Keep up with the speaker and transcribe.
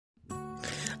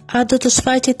A do të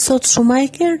shfaqet sot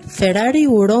Schumacher? Ferrari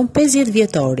uron 50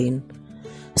 vjetorin.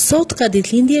 Sot ka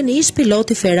ditëlindjen ish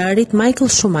piloti Ferrarit Michael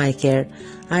Schumacher.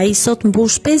 Ai sot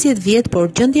mbush 50 vjet, por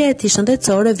gjendja e tij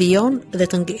shëndetësore vijon dhe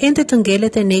ende të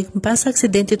ngelet enigm pas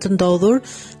aksidentit të ndodhur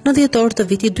në dhjetor të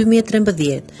vitit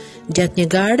 2013, gjatë një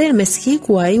gare me ski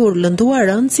ku ai u lëndua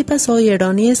rënd si pasojë e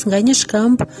rënies nga një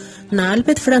shkëmb në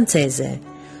Alpet franceze.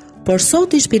 Por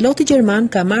sot ish piloti gjerman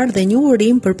ka marrë dhe një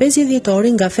urim për 50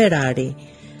 vjetorin nga Ferrari.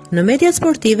 Në mediat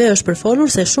sportive është përfolur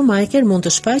se Schumacher mund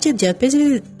të shfaqet gjatë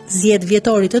 50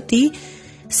 vjetorit të tij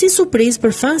si surprizë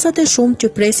për fansat e shumtë që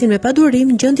presin me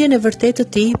padurim gjendjen e vërtetë të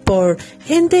tij, por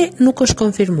ende nuk është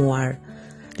konfirmuar.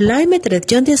 Lajmet rreth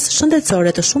gjendjes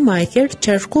shëndetësore të Schumacher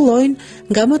qarkullojnë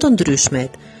nga më të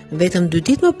ndryshmet. Vetëm 2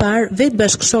 ditë më parë, vetë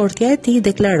bashkëshortja e tij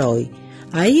deklaroi: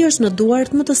 "Ai është në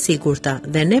duart më të sigurta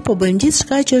dhe ne po bëjmë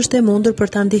gjithçka që është e mundur për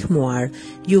ta ndihmuar.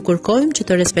 Ju kërkojmë që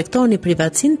të respektoni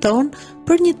privatësinë tonë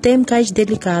për një temë kaq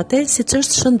delikate siç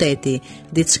është shëndeti,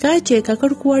 diçka që e ka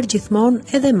kërkuar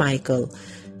gjithmonë edhe Michael.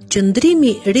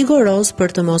 Qëndrimi rigoroz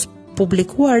për të mos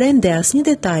publikuar ende asnjë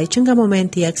detaj që nga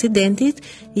momenti i aksidentit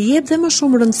i jep dhe më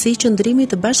shumë rëndësi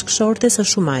qëndrimit të bashkëshortes së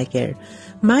Schumacher.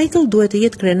 Michael duhet të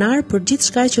jetë krenar për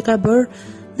gjithçka që ka bërë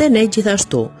dhe ne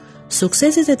gjithashtu.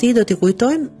 Sukseset e tij do t'i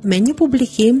kujtojmë me një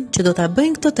publikim që do ta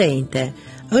bëjnë këtë të njëjtë.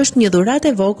 Është një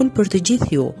dhuratë e vogël për të gjithë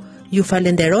ju. Ju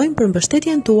falenderojmë për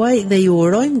mbështetjen tuaj dhe ju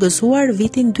urojmë gëzuar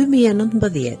vitin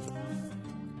 2019."